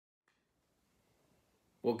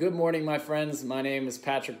Well, good morning, my friends. My name is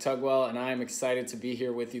Patrick Tugwell, and I am excited to be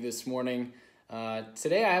here with you this morning.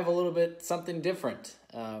 Today, I have a little bit something different.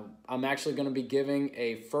 I'm actually going to be giving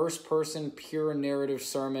a first-person pure narrative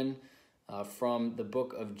sermon from the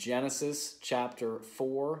book of Genesis, chapter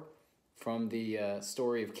 4, from the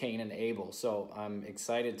story of Cain and Abel. So I'm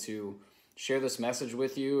excited to share this message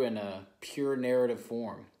with you in a pure narrative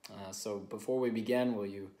form. So before we begin, will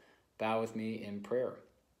you bow with me in prayer?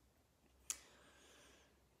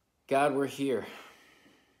 God, we're here,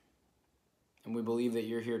 and we believe that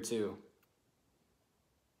you're here too.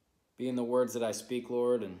 Be in the words that I speak,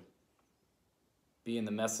 Lord, and be in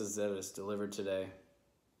the message that is delivered today.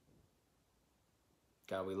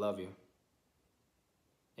 God, we love you.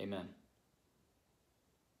 Amen.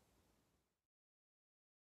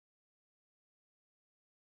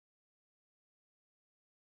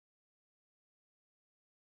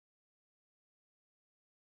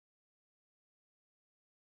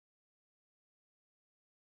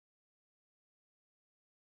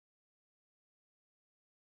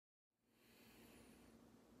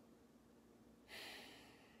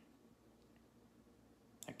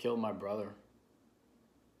 I killed my brother.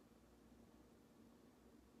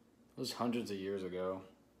 It was hundreds of years ago,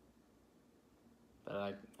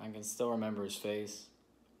 but I can still remember his face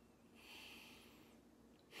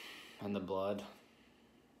and the blood.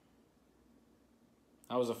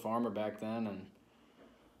 I was a farmer back then, and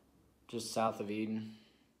just south of Eden.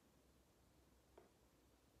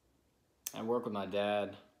 I worked with my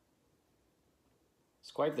dad.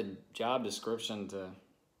 It's quite the job description to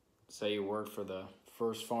say you worked for the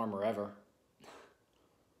first farmer ever.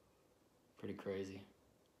 Pretty crazy.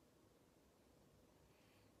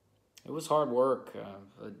 It was hard work.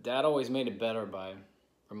 But Dad always made it better by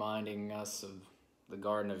reminding us of the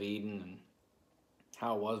Garden of Eden and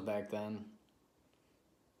how it was back then.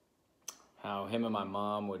 How him and my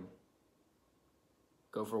mom would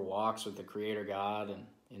go for walks with the Creator God and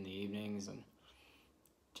in the evenings, and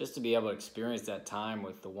just to be able to experience that time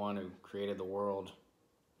with the one who created the world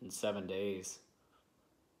in 7 days.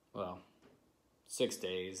 Well, 6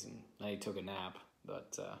 days, and then he took a nap,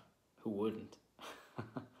 but who wouldn't?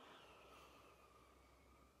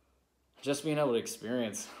 Just being able to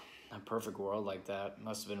experience a perfect world like that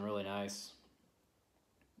must have been really nice.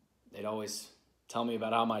 They'd always tell me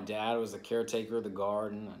about how my dad was the caretaker of the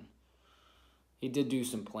garden, and he did do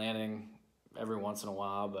some planting every once in a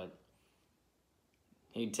while, but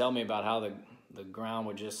he'd tell me about how the ground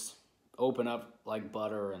would just open up like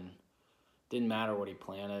butter, and didn't matter what he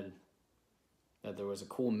planted, that there was a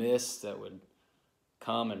cool mist that would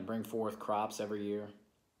come and bring forth crops every year,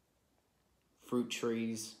 fruit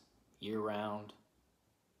trees year-round.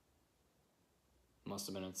 Must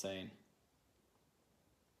have been insane.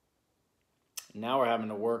 Now we're having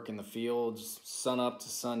to work in the fields, sun up to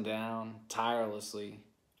sundown, tirelessly.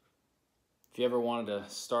 If you ever wanted to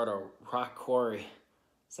start a rock quarry,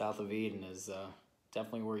 south of Eden is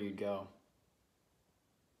definitely where you'd go.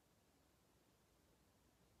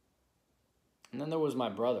 And then there was my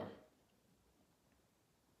brother.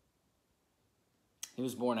 He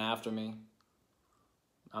was born after me.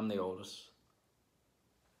 I'm the oldest.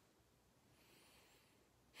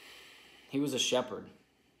 He was a shepherd.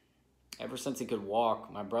 Ever since he could walk,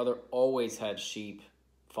 my brother always had sheep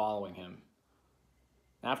following him.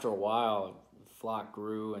 After a while, the flock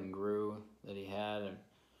grew and grew that he had, and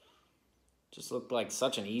just looked like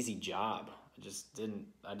such an easy job.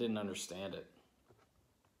 I didn't understand it.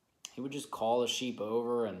 He would just call the sheep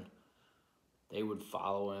over, and they would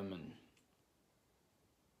follow him, and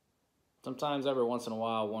sometimes every once in a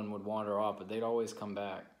while one would wander off, but they'd always come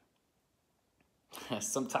back.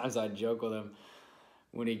 Sometimes I'd joke with him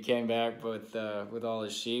when he came back with all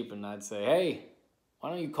his sheep, and I'd say, "Hey, why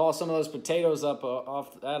don't you call some of those potatoes up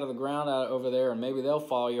off out of the ground out over there, and maybe they'll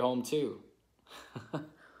follow you home too."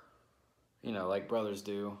 You know, like brothers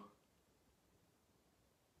do.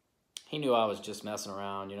 He knew I was just messing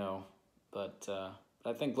around, but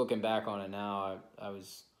I think looking back on it now, I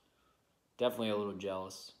was definitely a little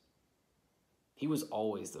jealous. He was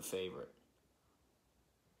always the favorite.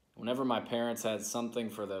 Whenever my parents had something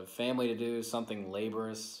for the family to do, something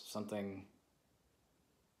laborious, something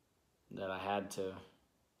that I had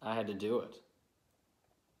to do it.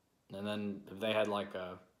 And then if they had like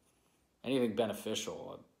anything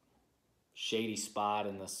beneficial, a shady spot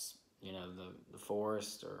in this, the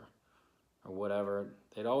forest or whatever,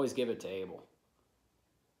 they'd always give it to Abel.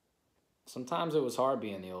 Sometimes it was hard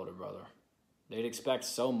being the older brother. They'd expect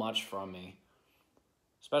so much from me,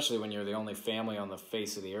 especially when you're the only family on the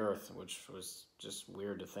face of the earth, which was just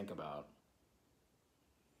weird to think about.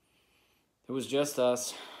 It was just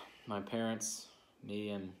us, my parents, me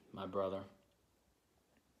and my brother.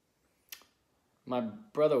 My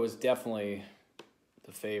brother was definitely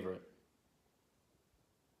the favorite.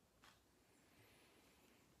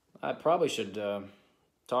 I probably should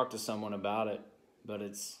talk to someone about it, but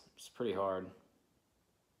it's pretty hard.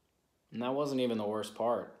 And that wasn't even the worst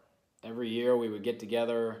part. Every year we would get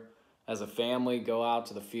together as a family, go out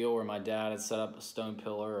to the field where my dad had set up a stone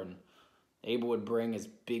pillar, and Abel would bring his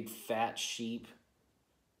big fat sheep.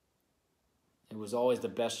 It was always the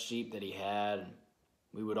best sheep that he had.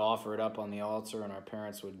 We would offer it up on the altar, and our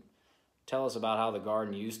parents would tell us about how the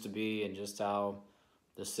garden used to be and just how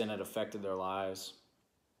the sin had affected their lives.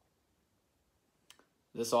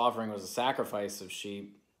 This offering was a sacrifice of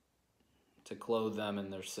sheep to clothe them in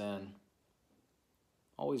their sin.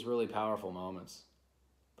 Always really powerful moments.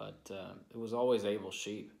 But it was always Abel's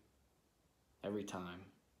sheep. Every time.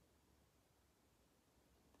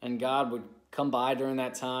 And God would come by during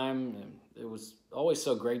that time. And it was always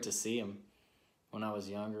so great to see him when I was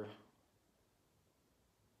younger.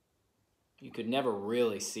 You could never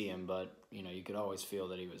really see him, but you could always feel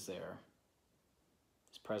that he was there.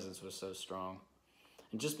 His presence was so strong.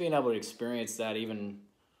 And just being able to experience that, even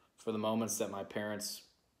for the moments that my parents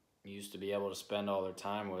used to be able to spend all their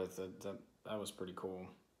time with, that was pretty cool.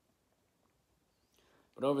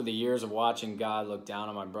 But over the years of watching God look down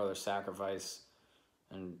on my brother's sacrifice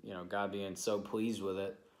and, God being so pleased with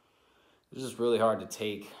it, it was just really hard to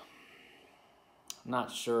take. I'm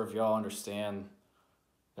not sure if y'all understand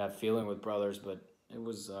that feeling with brothers, but it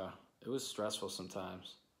was stressful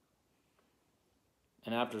sometimes.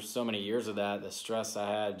 And after so many years of that, the stress I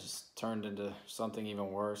had just turned into something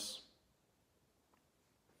even worse.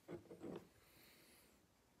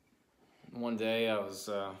 One day I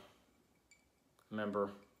remember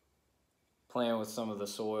playing with some of the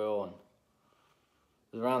soil, and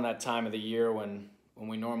it was around that time of the year when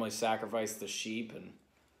we normally sacrifice the sheep, and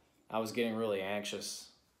I was getting really anxious.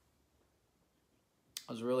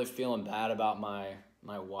 I was really feeling bad about my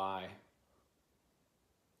why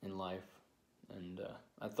in life. And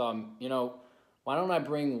I thought, why don't I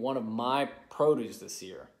bring one of my produce this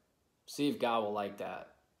year? See if God will like that.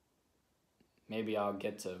 Maybe I'll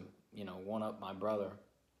get to, one up my brother.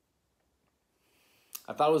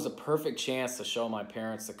 I thought it was a perfect chance to show my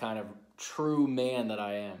parents the kind of true man that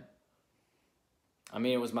I am. I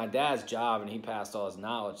mean, it was my dad's job and he passed all his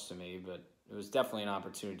knowledge to me, but it was definitely an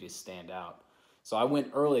opportunity to stand out. So I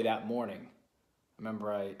went early that morning. I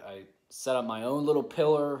remember I set up my own little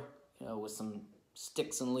pillar, with some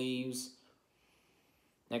sticks and leaves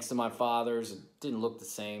next to my father's. It didn't look the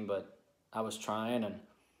same, but I was trying, and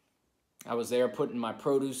I was there putting my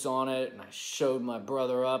produce on it, and I showed my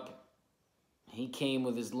brother up. He came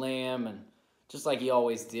with his lamb, and just like he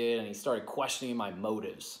always did, and he started questioning my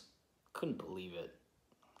motives. Couldn't believe it.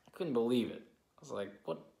 I was like,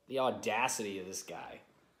 what the audacity of this guy.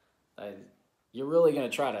 You're really going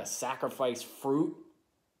to try to sacrifice fruit?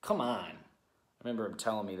 Come on. I remember him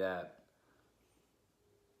telling me that.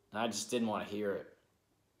 And I just didn't want to hear it.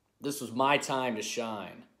 This was my time to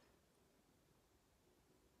shine.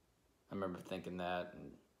 I remember thinking that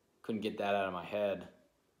and couldn't get that out of my head.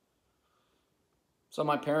 So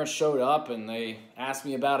my parents showed up and they asked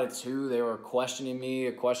me about it too. They were questioning me,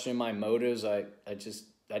 questioning my motives. I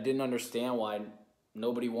didn't understand why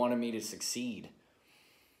nobody wanted me to succeed.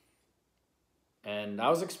 And I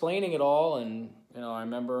was explaining it all, and I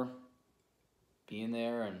remember being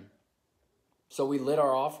there, and so we lit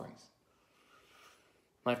our offerings.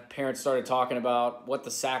 My parents started talking about what the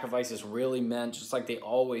sacrifices really meant, just like they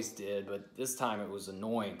always did, but this time it was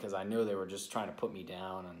annoying because I knew they were just trying to put me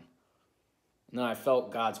down. And then I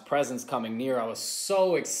felt God's presence coming near. I was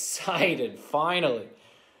so excited, finally,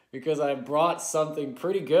 because I brought something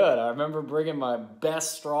pretty good. I remember bringing my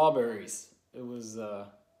best strawberries. It was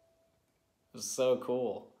so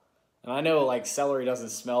cool. And I know, celery doesn't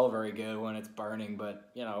smell very good when it's burning,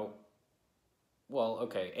 but,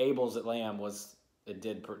 Abel's lamb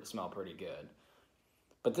did smell pretty good.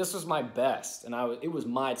 But this was my best, and it was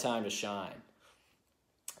my time to shine.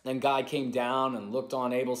 Then God came down and looked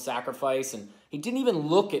on Abel's sacrifice, and he didn't even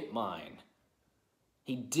look at mine.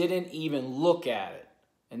 He didn't even look at it.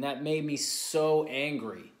 And that made me so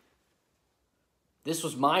angry. This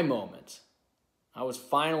was my moment. I was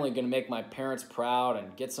finally going to make my parents proud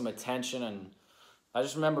and get some attention, and I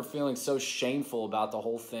just remember feeling so shameful about the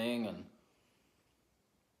whole thing. And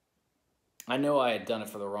I know I had done it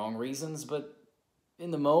for the wrong reasons, but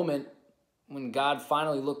in the moment when God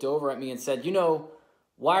finally looked over at me and said,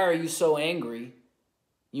 why are you so angry?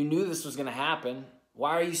 You knew this was going to happen.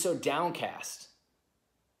 Why are you so downcast?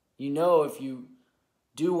 If you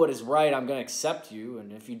do what is right, I'm going to accept you.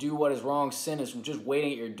 And if you do what is wrong, sin is just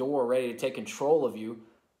waiting at your door, ready to take control of you.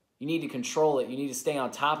 You need to control it. You need to stay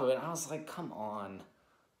on top of it. And I was like, come on,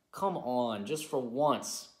 just for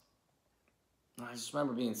once. And I just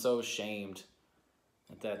remember being so ashamed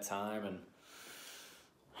at that time. And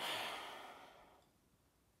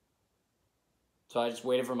so I just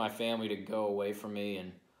waited for my family to go away from me,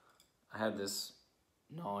 and I had this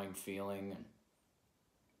gnawing feeling and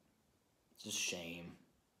just shame.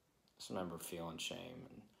 Just remember feeling shame.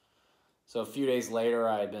 And so a few days later,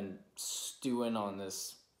 I had been stewing on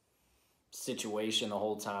this situation the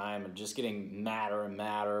whole time and just getting madder and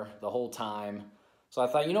madder the whole time. So I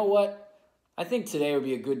thought, you know what? I think today would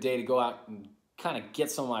be a good day to go out and kind of get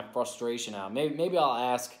some of my frustration out. Maybe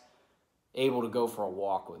I'll ask Abel to go for a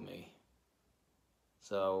walk with me.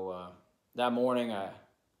 So that morning, I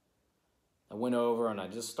went over and I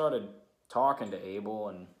just started talking to Abel,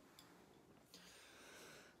 and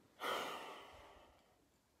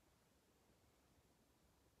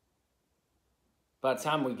by the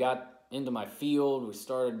time we got into my field, what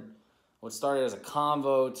started as a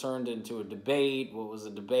convo turned into a debate. What was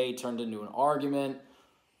a debate turned into an argument.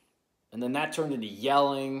 And then that turned into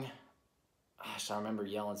yelling. Gosh, I remember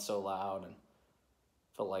yelling so loud and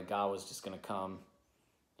felt like God was just going to come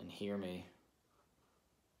and hear me.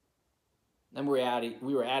 Then we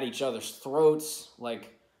were at each other's throats.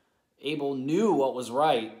 Like, Abel knew what was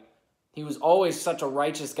right. He was always such a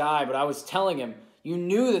righteous guy, but I was telling him, you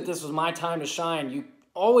knew that this was my time to shine. You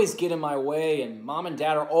always get in my way, and mom and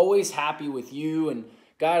dad are always happy with you, and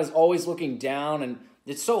God is always looking down, and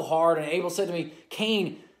it's so hard. And Abel said to me,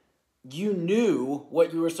 Cain, you knew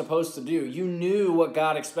what you were supposed to do. You knew what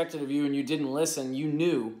God expected of you, and you didn't listen. You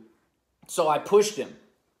knew. So I pushed him.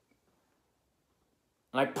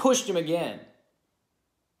 And I pushed him again.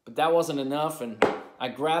 But that wasn't enough, and I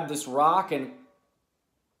grabbed this rock, and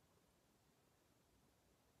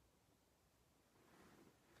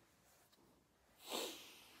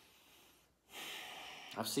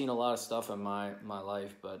I've seen a lot of stuff in my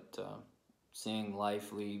life, but seeing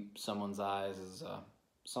life leave someone's eyes is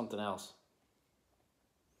something else.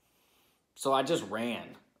 So I just ran.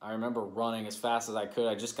 I remember running as fast as I could.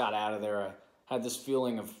 I just got out of there. I had this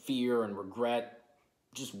feeling of fear and regret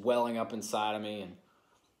just welling up inside of me, and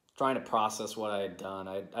trying to process what I had done.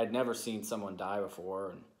 I'd never seen someone die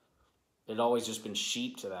before, and it had always just been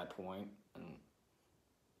sheep to that point. And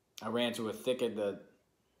I ran to a thicket that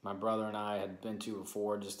my brother and I had been to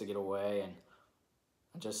before just to get away, and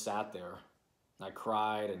I just sat there. And I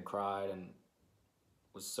cried and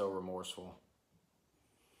was so remorseful.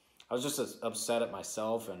 I was just as upset at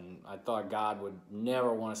myself, and I thought God would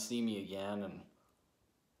never want to see me again, and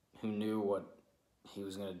who knew what he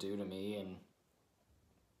was going to do to me. And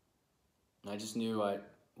I just knew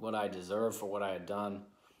what I deserved for what I had done.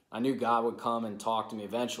 I knew God would come and talk to me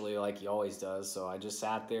eventually, like he always does, so I just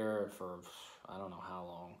sat there for I don't know how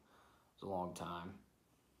long. It was a long time.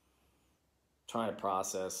 Trying to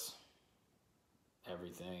process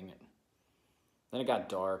everything. And then it got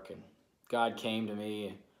dark, and God came to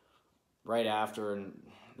me right after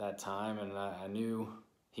that time, and I knew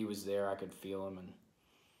he was there. I could feel him. And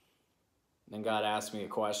then God asked me a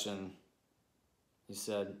question. He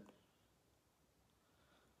said,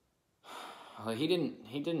 he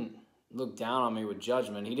didn't look down on me with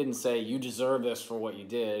judgment. He didn't say, you deserve this for what you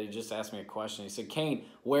did. He just asked me a question. He said, Cain,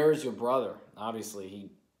 where is your brother?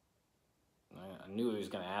 Obviously, I knew he was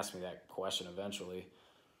going to ask me that question eventually.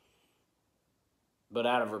 But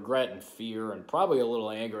out of regret and fear and probably a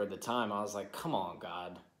little anger at the time, I was like, come on,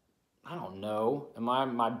 God. I don't know. Am I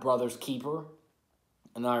my brother's keeper?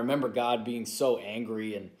 And I remember God being so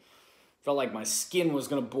angry and felt like my skin was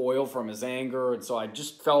going to boil from his anger. And so I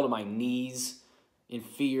just fell to my knees in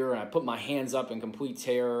fear, and I put my hands up in complete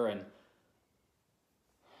terror and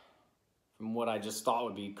from what I just thought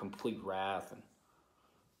would be complete wrath. And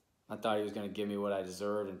I thought he was going to give me what I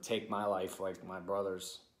deserved and take my life like my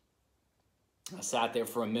brother's. I sat there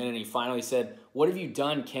for a minute, and he finally said, what have you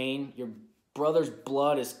done, Cain? Your brother's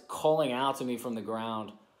blood is calling out to me from the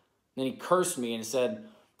ground. Then he cursed me and said,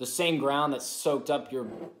 the same ground that soaked up your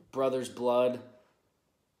brother's blood,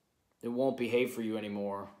 it won't behave for you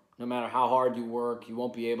anymore. No matter how hard you work, you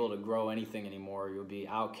won't be able to grow anything anymore. You'll be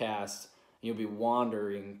outcast. You'll be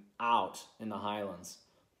wandering out in the highlands.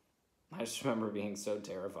 I just remember being so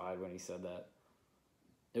terrified when he said that.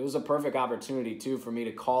 It was a perfect opportunity, too, for me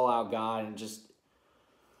to call out God and just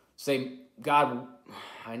say, God,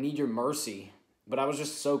 I need your mercy. But I was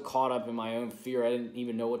just so caught up in my own fear, I didn't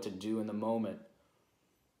even know what to do in the moment.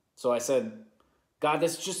 So I said, God,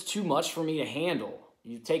 that's just too much for me to handle.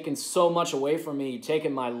 You've taken so much away from me. You've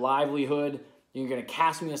taken my livelihood. You're going to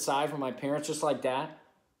cast me aside from my parents just like that?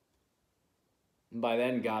 And by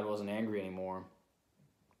then, God wasn't angry anymore.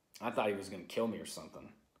 I thought he was going to kill me or something.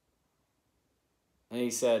 And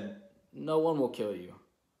he said, no one will kill you.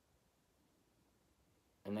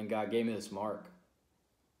 And then God gave me this mark.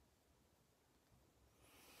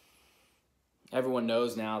 Everyone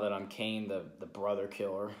knows now that I'm Cain, the brother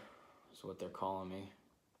killer, is what they're calling me.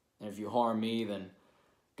 And if you harm me, then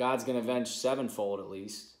God's going to avenge sevenfold at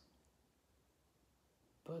least.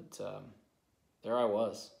 But there I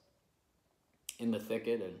was, in the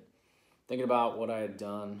thicket, and thinking about what I had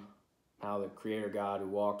done, how the Creator God who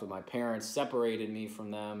walked with my parents separated me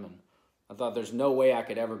from them, and I thought there's no way I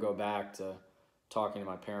could ever go back to talking to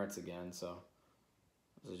my parents again, so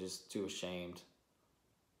I was just too ashamed.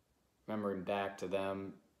 Remembering back to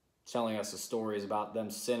them telling us the stories about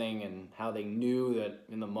them sinning and how they knew that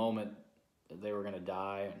in the moment that they were going to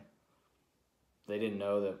die, and they didn't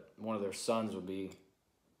know that one of their sons would be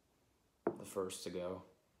the first to go.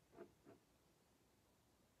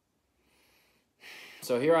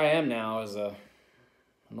 So here I am now as an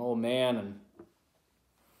old man, and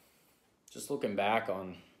just looking back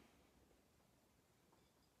on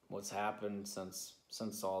what's happened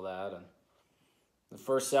since all that. And the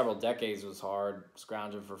first several decades was hard,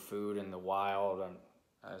 scrounging for food in the wild, and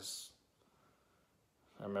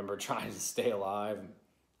I remember trying to stay alive.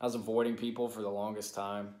 I was avoiding people for the longest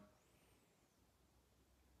time.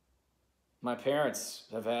 My parents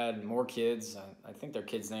have had more kids. I think their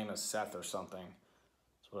kid's name is Seth or something.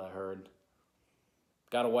 That's what I heard.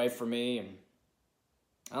 Got a wife for me, and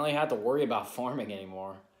I don't even have to worry about farming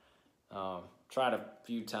anymore. Tried a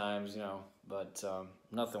few times, but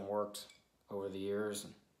nothing worked over the years.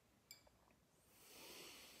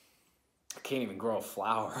 I can't even grow a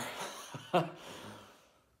flower.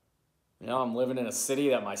 I'm living in a city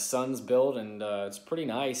that my son's built, and it's pretty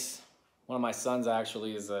nice. One of my sons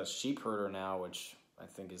actually is a sheep herder now, which I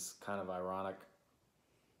think is kind of ironic.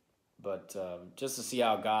 But just to see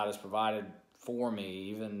how God has provided for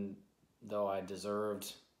me, even though I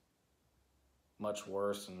deserved much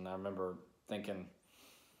worse. And I remember thinking,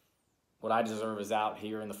 what I deserve is out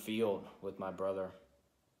here in the field with my brother.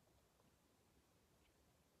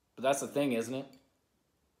 But that's the thing, isn't it?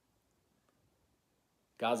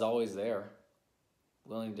 God's always there,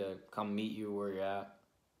 willing to come meet you where you're at,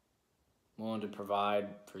 willing to provide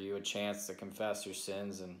for you a chance to confess your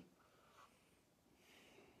sins, and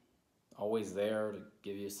always there to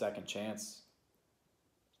give you a second chance.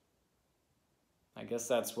 I guess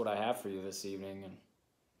that's what I have for you this evening, and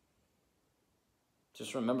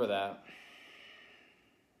just remember that.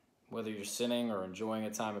 Whether you're sinning or enjoying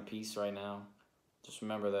a time of peace right now, just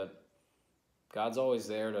remember that God's always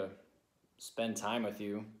there to spend time with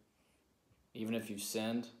you, even if you've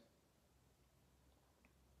sinned,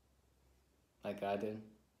 like I did.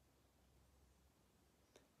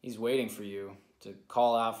 He's waiting for you to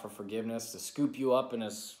call out for forgiveness, to scoop you up in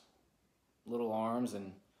his little arms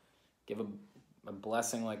and give a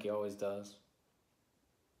blessing like he always does.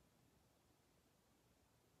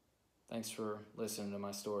 Thanks for listening to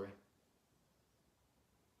my story.